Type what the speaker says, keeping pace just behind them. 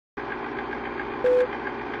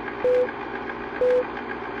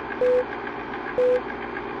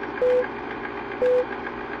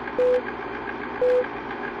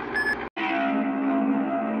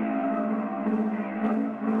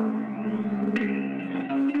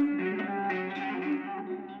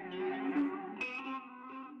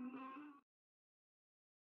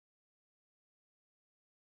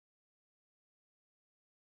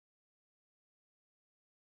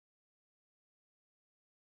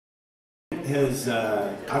Has,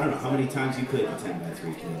 I don't know, how many times you played the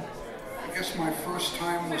 10x3 kid? I guess my first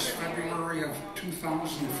time was February of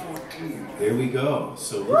 2014. There we go.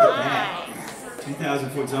 So look at that.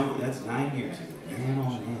 2014, that's 9 years ago. Man,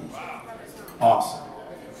 oh man. Awesome.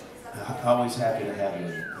 Always happy to have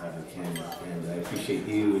you, Ken. And I appreciate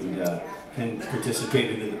you. And Ken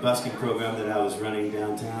participated in the busking program that I was running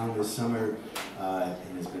downtown this summer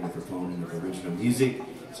and has been a proponent of original music.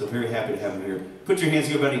 So very happy to have him here. Put your hands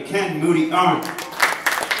together, buddy. Ken Moody Arndt. Thank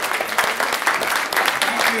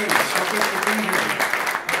you. So good to be here.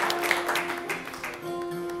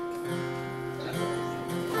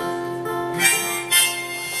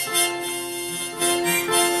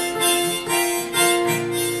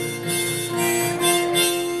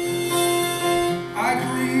 I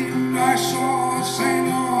dreamed I saw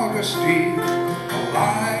St. Augustine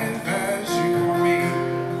alive as you or me,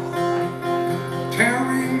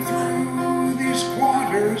 tearing through these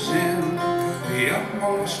quarters in the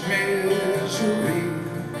utmost misery,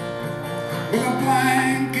 with a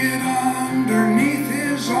blanket underneath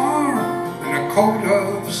his arm and a coat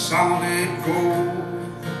of solid gold,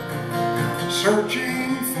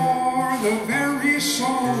 searching for the very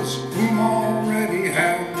souls whom already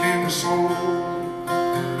have been sold.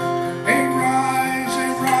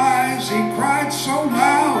 Arise, he cried so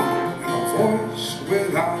loud in a voice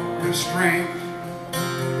without restraint.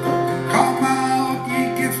 Come out,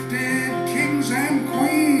 ye gifted kings and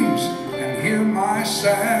queens, and hear my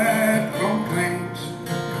sad complaint.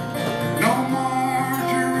 No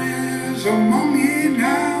martyr is among ye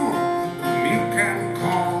now whom you can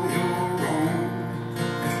call your own.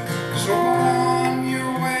 So go on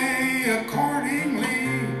your way accordingly,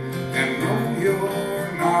 and know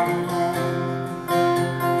you're not alone.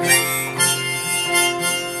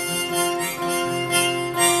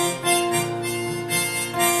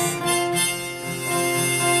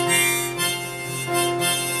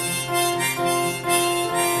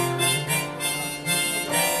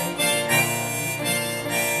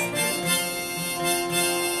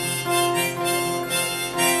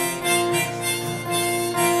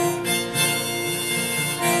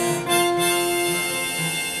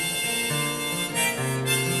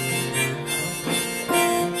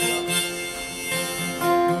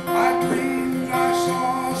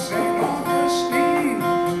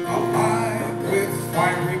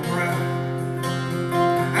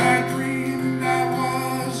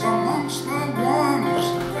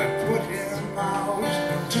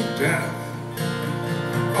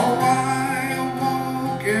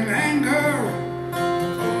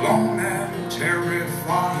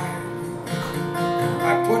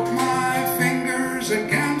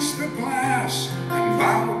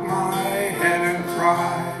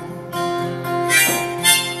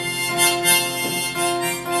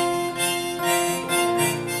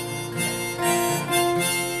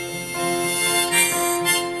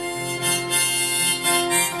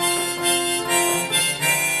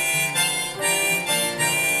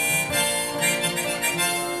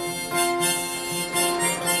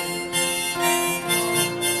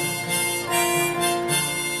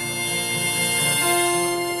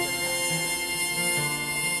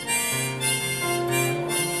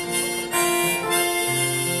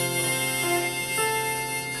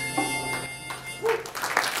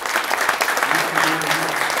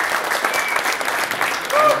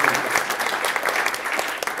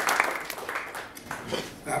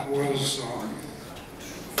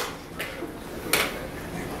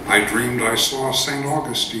 I dreamed I saw St.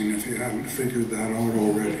 Augustine, if you hadn't figured that out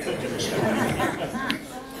already.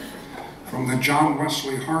 From the John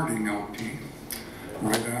Wesley Harding LP,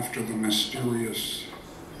 right after the mysterious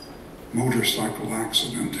motorcycle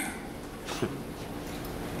accident.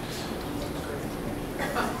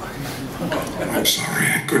 I'm sorry,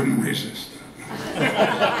 I couldn't resist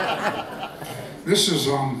that. This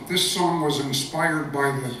song was inspired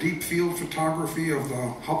by the deep field photography of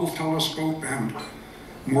the Hubble telescope and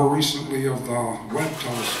more recently of the Webb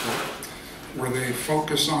telescope, where they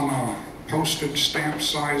focus on a postage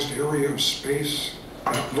stamp-sized area of space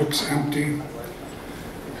that looks empty,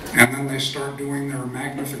 and then they start doing their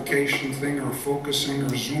magnification thing or focusing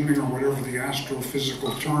or zooming or whatever the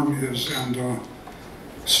astrophysical term is, and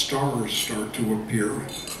stars start to appear.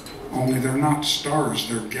 Only they're not stars,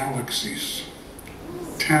 they're galaxies.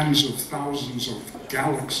 Tens of thousands of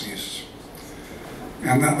galaxies.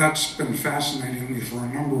 And that's been fascinating me for a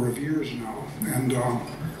number of years now. And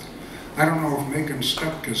I don't know if Megan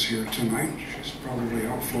Stepka's here tonight. She's probably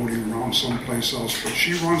out floating around someplace else. But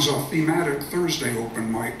she runs a thematic Thursday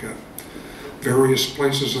open mic at various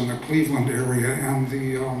places in the Cleveland area. And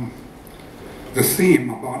the theme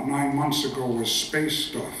about 9 months ago was space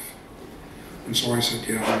stuff. And so I said,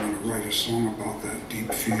 yeah, I'm going to write a song about that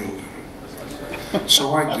deep field.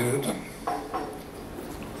 So I did.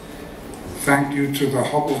 Thank you to the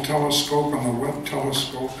Hubble telescope and the Webb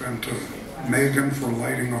telescope, and to Megan for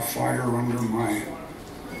lighting a fire under my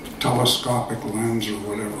telescopic lens or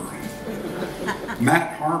whatever.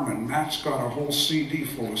 Matt Harmon, Matt's got a whole CD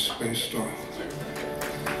full of space stuff.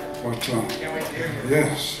 But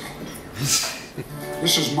yes,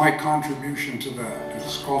 this is my contribution to that.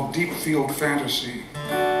 It's called Deep Field Fantasy.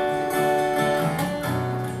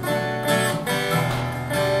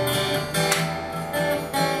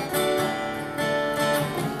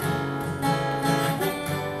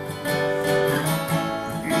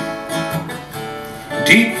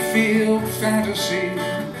 Deep field fantasy,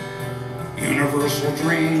 universal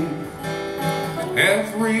dream,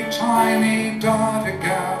 every tiny dot a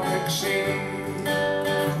galaxy.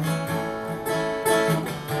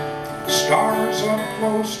 Stars up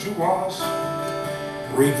close to us,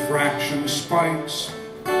 refraction spikes,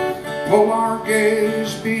 pull our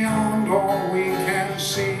gaze beyond all we can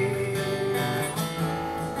see.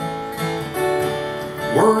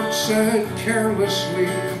 Words said carelessly,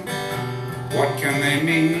 what can they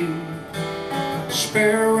mean?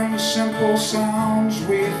 Spare and simple sounds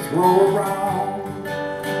we throw around.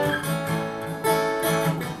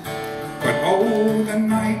 But oh, the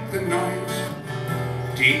night,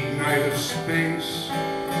 deep night of space,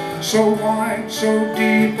 so wide, so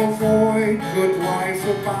deep a void could life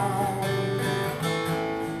abound.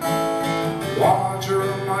 Water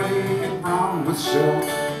muddy, brown with silt,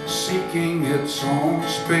 seeking its own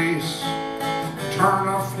space. Turn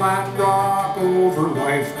a flat rock over,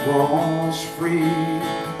 life crawls free.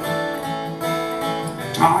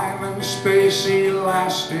 Time and space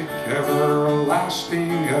elastic,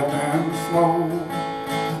 everlasting ebb and flow.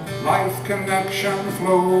 Life connection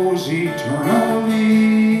flows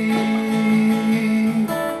eternally.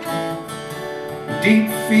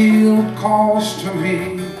 Deep field calls to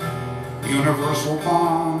me, universal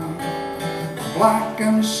bond. Black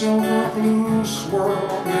and silver blue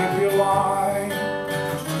swirl nebulae,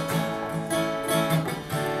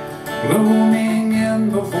 blooming in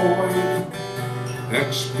the void,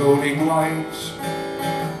 exploding lights,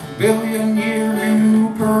 billion-year new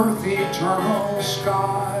birth, eternal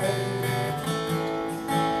sky.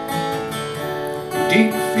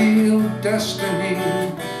 Deep field destiny,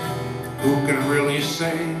 who can really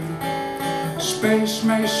say? Space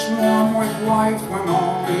may swarm with life when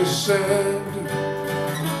all is said.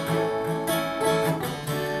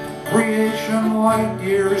 Creation light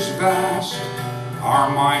years vast, our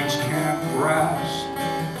minds can't grasp.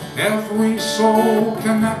 Every soul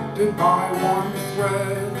connected by one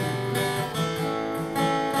thread.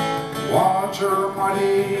 Water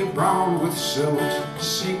muddy, brown with silt,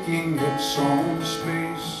 seeking its own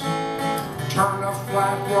space. Turn a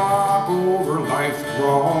flat rock over, life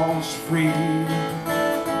crawls free.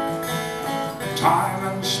 Time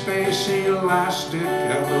and space elastic,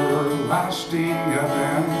 everlasting ebb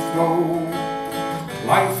and flow.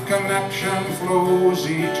 Life connection flows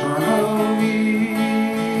eternally.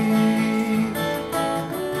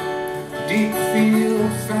 Deep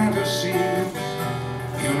field fantasy,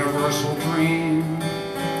 universal dream,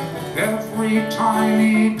 every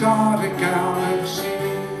tiny dot a galaxy.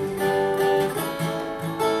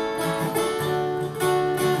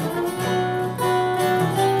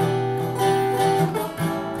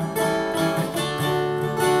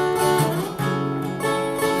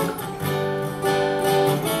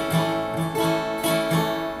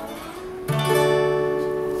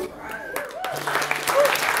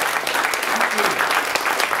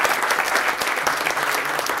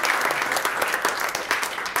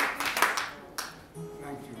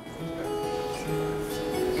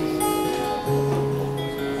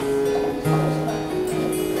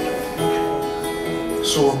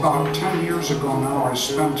 So about 10 years ago now, I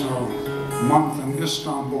spent a month in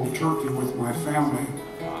Istanbul, Turkey with my family.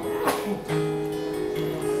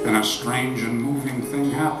 And a strange and moving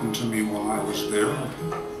thing happened to me while I was there.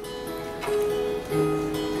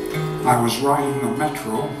 I was riding the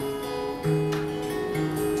metro,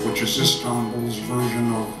 which is Istanbul's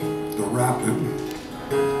version of the Rapid.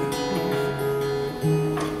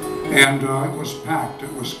 And it was packed,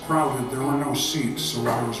 it was crowded, there were no seats, so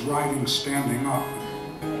I was riding standing up,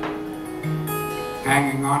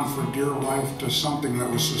 hanging on for dear life to something that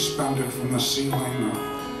was suspended from the ceiling,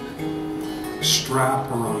 a strap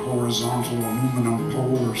or a horizontal aluminum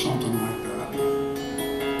pole or something like that.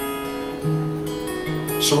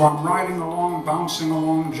 So I'm riding along, bouncing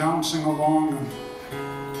along, jouncing along, and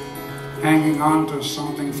hanging on to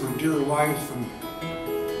something for dear life, and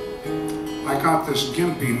I got this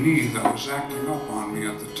gimpy knee that was acting up on me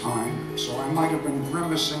at the time, so I might have been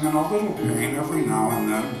grimacing in a little pain every now and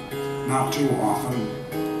then, not too often.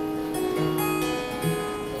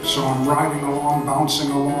 So I'm riding along,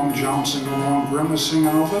 bouncing along, jouncing along, grimacing in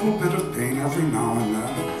a little bit of pain every now and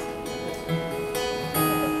then.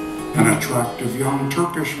 An attractive young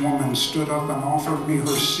Turkish woman stood up and offered me her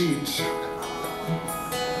seat.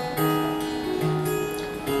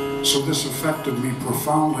 So this affected me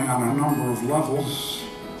profoundly on a number of levels.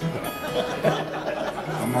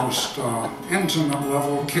 The most intimate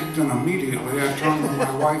level kicked in immediately. I turned to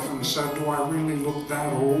my wife and said, "Do I really look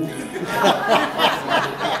that old?"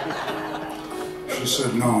 She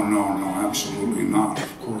said, no, absolutely not.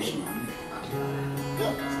 Of course not.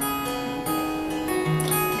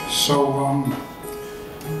 So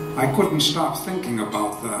I couldn't stop thinking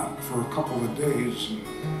about that for a couple of days.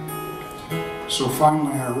 So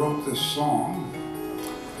finally I wrote this song.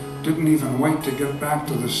 Didn't even wait to get back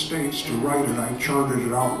to the States to write it. I charted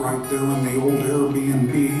it out right there in the old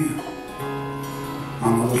Airbnb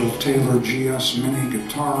on a little Taylor GS mini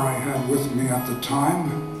guitar I had with me at the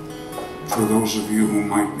time, for those of you who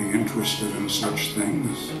might be interested in such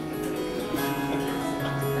things.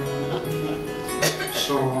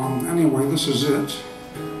 So anyway, this is it,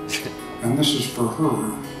 and this is for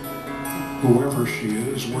her, whoever she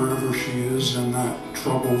is, wherever she is in that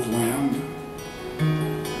troubled land.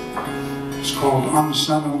 It's called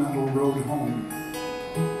Unsentimental Road Home.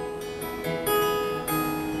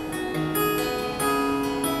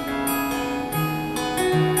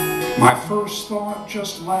 My first thought,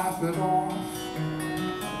 just laugh it off,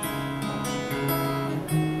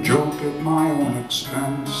 joke at my own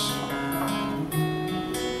expense.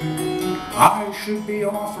 I should be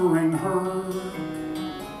offering her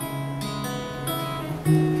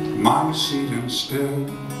my seat instead.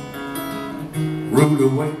 Rude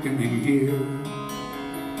awakening here.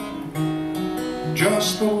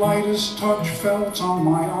 Just the lightest touch felt on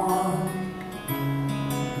my arm.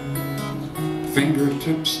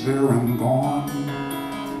 Fingertips there and gone.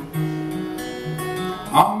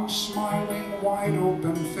 I'm smiling, wide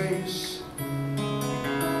open face.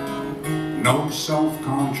 No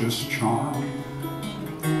self-conscious charm.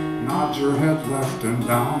 Nods her head left and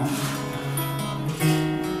down.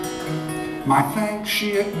 My thanks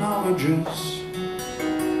she acknowledges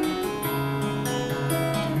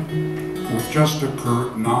with just a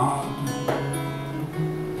curt nod.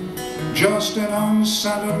 Just an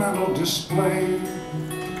unsentimental display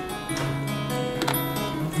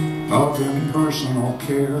of impersonal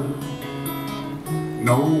care.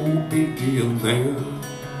 No big deal there.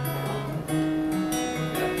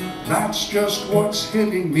 That's just what's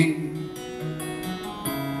hitting me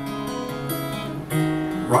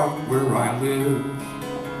right where I live.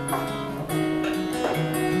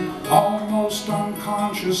 Almost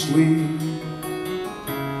unconsciously,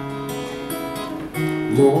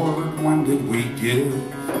 Lord, when did we give?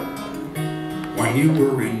 When you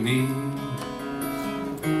were in need.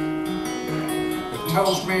 It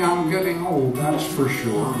tells me I'm getting old, that's for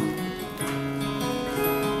sure.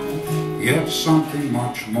 Yet something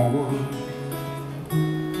much more.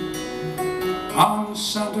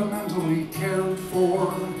 Unsentimentally cared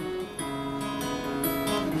for.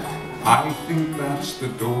 I think that's the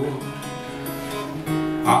door.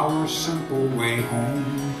 Our simple way home.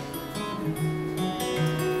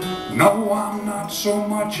 No, I'm not so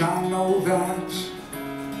much, I know that.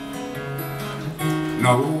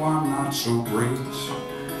 No, I'm not so great.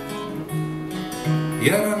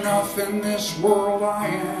 Yet enough in this world I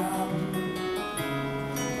am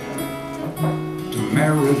to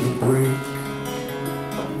merit a break,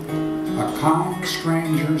 a kind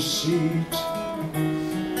stranger's seat.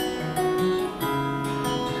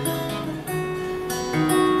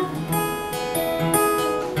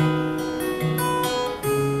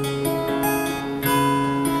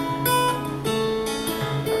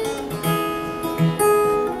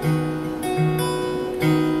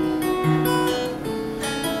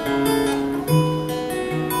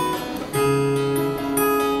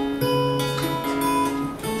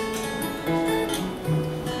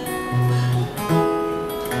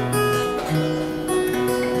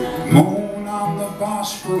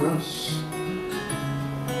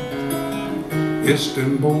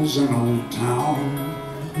 Istanbul's an old town.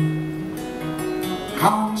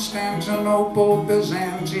 Constantinople,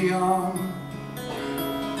 Byzantium,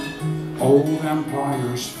 old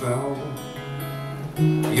empires fell,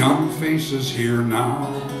 young faces here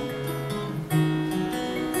now.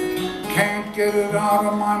 Can't get it out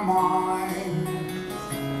of my mind.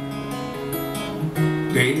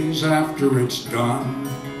 Days after it's done,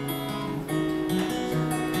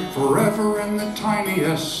 forever in the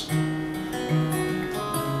tiniest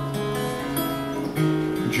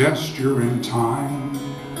gesture in time,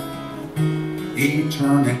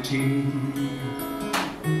 eternity.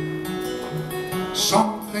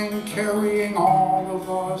 Something carrying all of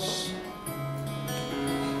us,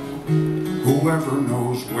 whoever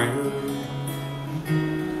knows where.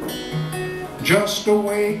 Just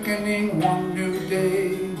awakening one new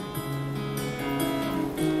day,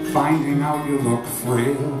 finding out you look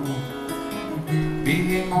frail,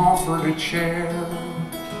 being offered a chair.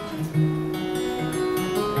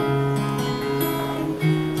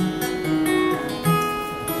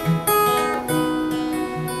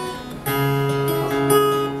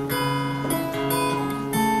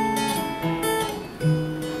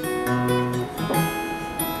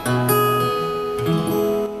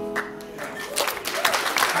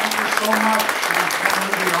 So much. I'm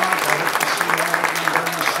Moody Arndt. I hope to see you all again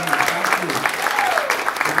very soon. Thank you.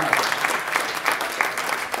 Good night.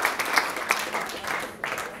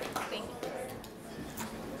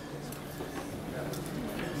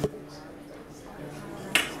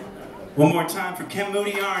 One more time for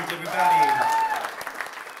Moody Arndt, everybody.